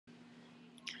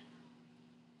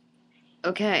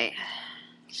Okay,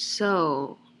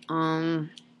 so, yeah,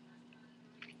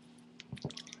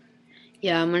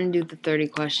 I'm gonna do the 30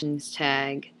 questions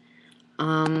tag.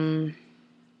 Um,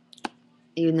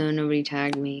 Even though nobody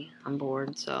tagged me, I'm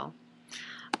bored, so.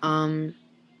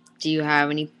 Do you have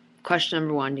any, question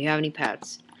number 1, do you have any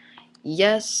pets?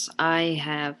 Yes, I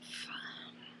have,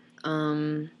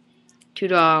 2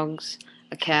 dogs,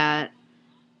 a cat,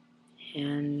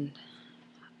 and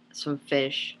some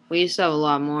fish. We used to have a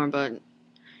lot more, but,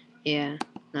 yeah,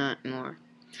 not more.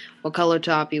 What color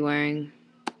top you wearing?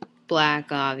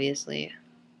 Black, obviously.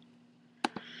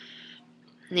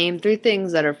 Name 3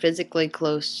 things that are physically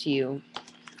close to you.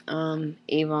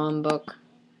 Avon book,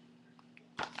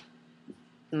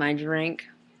 my drink,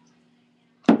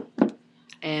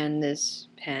 and this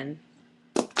pen.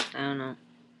 I don't know.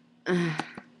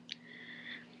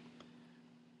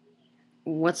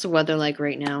 What's the weather like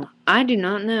right now? I do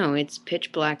not know. It's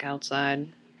pitch black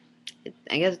outside.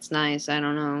 I guess it's nice. I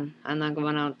don't know. I'm not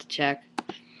going out to check.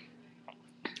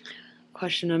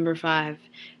 Question number 5.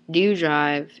 Do you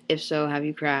drive? If so, have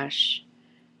you crashed?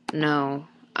 No,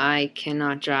 I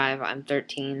cannot drive. I'm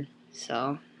 13.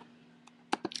 So,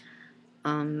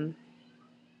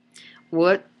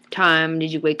 what time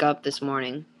did you wake up this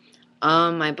morning?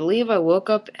 I believe I woke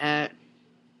up at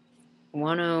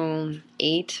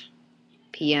 1:08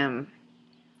 p.m.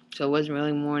 So it wasn't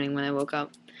really morning when I woke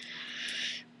up.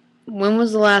 When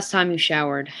was the last time you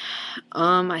showered?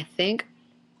 I think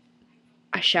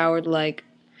I showered like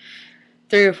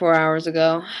 3 or 4 hours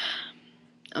ago.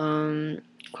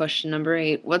 Question number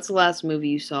 8. What's the last movie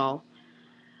you saw?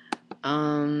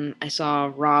 I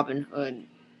saw Robin Hood.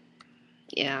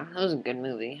 Yeah, that was a good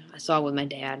movie. I saw it with my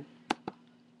dad.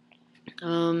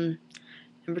 Number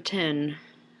 10.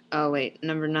 Oh, wait,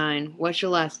 number 9. What's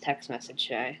your last text message,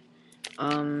 Shay?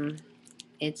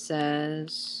 It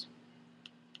says...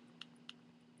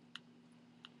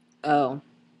 Oh.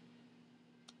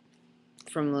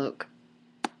 From Luke.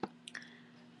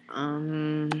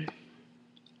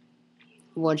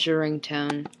 What's your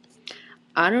ringtone?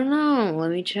 I don't know.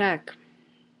 Let me check.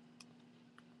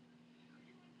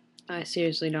 I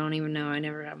seriously don't even know. I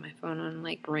never have my phone on,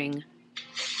 like, ring.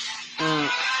 Oh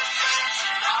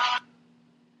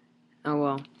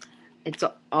well. It's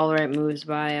All Right Moves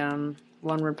by,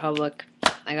 One Republic.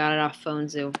 I got it off Phone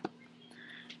Zoo.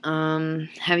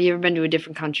 Have you ever been to a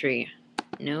different country?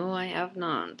 No, I have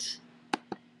not.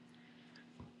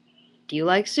 Do you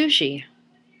like sushi?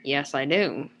 Yes, I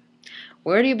do.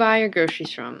 Where do you buy your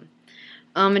groceries from?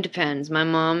 It depends. My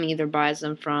mom either buys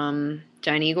them from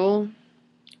Giant Eagle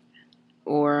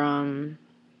or,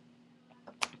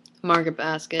 Market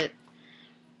Basket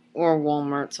or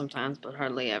Walmart sometimes, but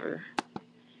hardly ever.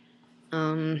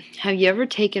 Have you ever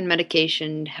taken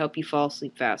medication to help you fall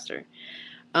asleep faster?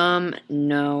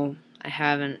 No, I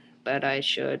haven't, but I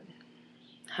should.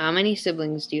 How many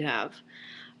siblings do you have?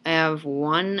 I have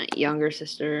one younger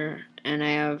sister, and I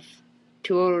have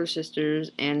 2 older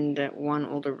sisters and 1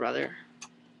 older brother.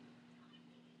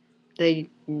 The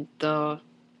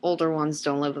older ones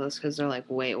don't live with us because they're like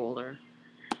way older.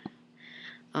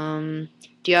 Do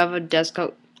you have a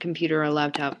desktop computer or a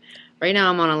laptop? Right now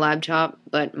I'm on a laptop,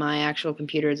 but my actual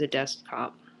computer is a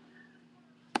desktop.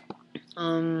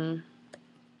 How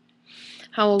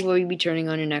old will you be turning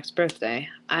on your next birthday?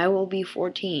 I will be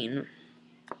 14.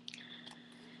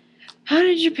 How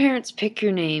did your parents pick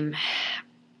your name?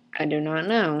 I do not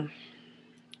know.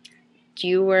 Do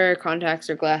you wear contacts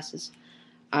or glasses?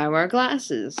 I wear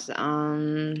glasses.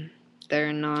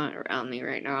 They're not around me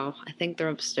right now. I think they're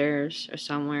upstairs or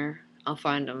somewhere. I'll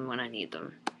find them when I need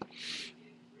them.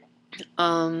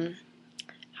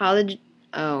 How did you...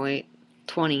 Oh, wait.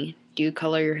 20. Do you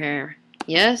color your hair?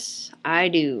 Yes, I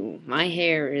do. My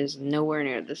hair is nowhere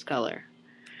near this color.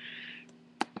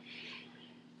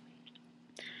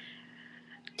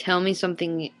 Tell me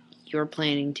something you're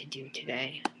planning to do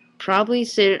today. Probably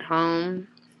sit at home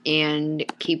and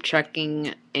keep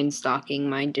checking and stocking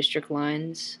my district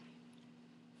lines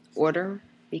order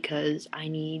because I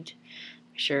need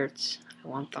shirts. I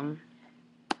want them.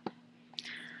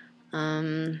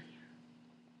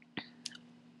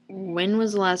 When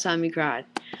was the last time you cried?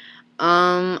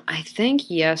 I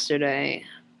think yesterday.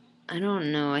 I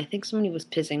don't know. I think somebody was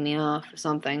pissing me off or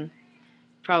something.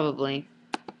 Probably.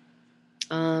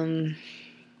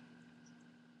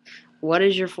 What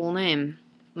is your full name?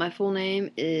 My full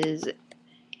name is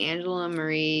Angela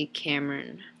Marie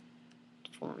Cameron.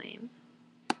 Full name.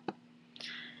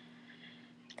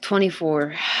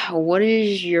 24. What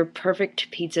is your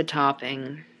perfect pizza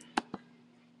topping?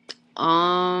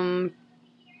 Probably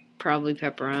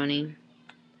pepperoni.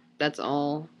 That's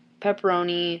all.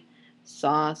 Pepperoni,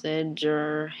 sausage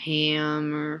or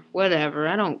ham or whatever.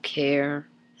 I don't care.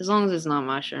 As long as it's not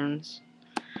mushrooms.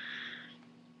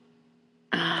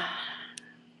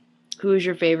 Who is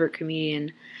your favorite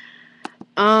comedian?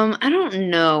 I don't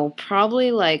know.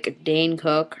 Probably like Dane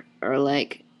Cook or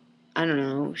like, I don't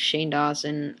know, Shane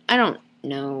Dawson. I don't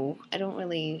know. I don't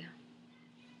really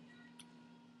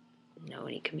know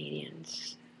any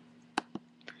comedians.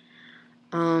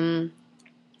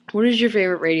 What is your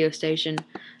favorite radio station?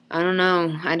 I don't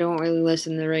know. I don't really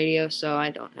listen to the radio, so I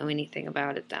don't know anything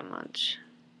about it that much.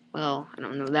 Well, I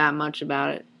don't know that much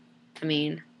about it. I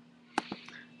mean,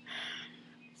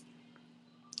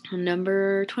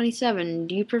 number 27.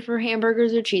 Do you prefer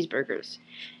hamburgers or cheeseburgers?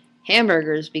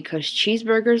 Hamburgers, because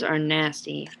cheeseburgers are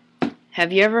nasty.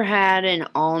 Have you ever had an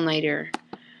all-nighter?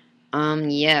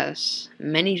 Yes.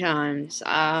 Many times.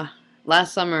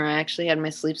 Last summer I actually had my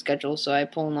sleep schedule, so I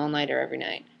pull an all-nighter every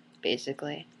night,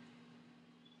 basically.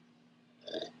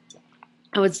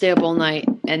 I would stay up all night,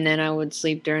 and then I would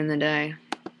sleep during the day.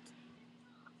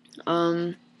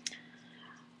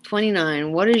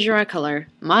 29. What is your eye color?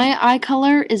 My eye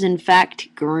color is in fact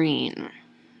green.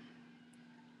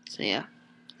 So yeah.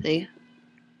 See?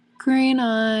 Green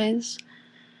eyes.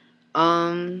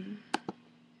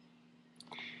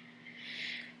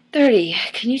 30.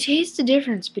 Can you taste the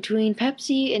difference between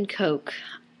Pepsi and Coke?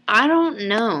 I don't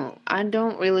know. I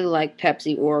don't really like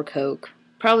Pepsi or Coke.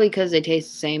 Probably because they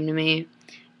taste the same to me.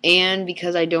 And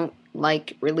because I don't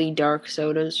like really dark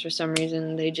sodas for some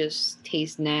reason. They just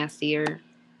taste nastier.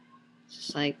 It's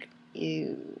just like,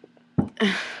 ew.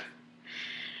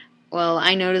 Well,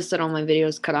 I noticed that all my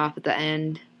videos cut off at the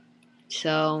end.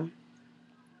 So,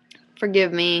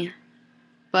 forgive me.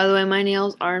 By the way, my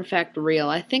nails are in fact real.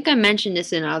 I think I mentioned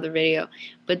this in another video,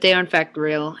 but they are in fact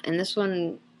real. And this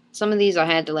one, some of these I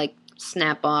had to like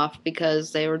snap off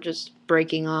because they were just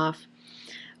breaking off.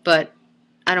 But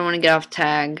I don't want to get off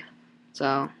tag.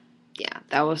 So, yeah,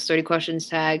 that was 30 questions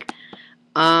tag.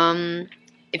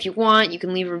 If you want, you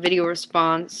can leave a video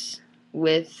response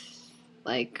with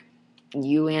like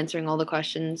you answering all the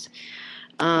questions.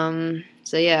 So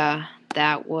yeah,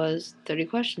 that was 30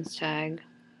 questions tag.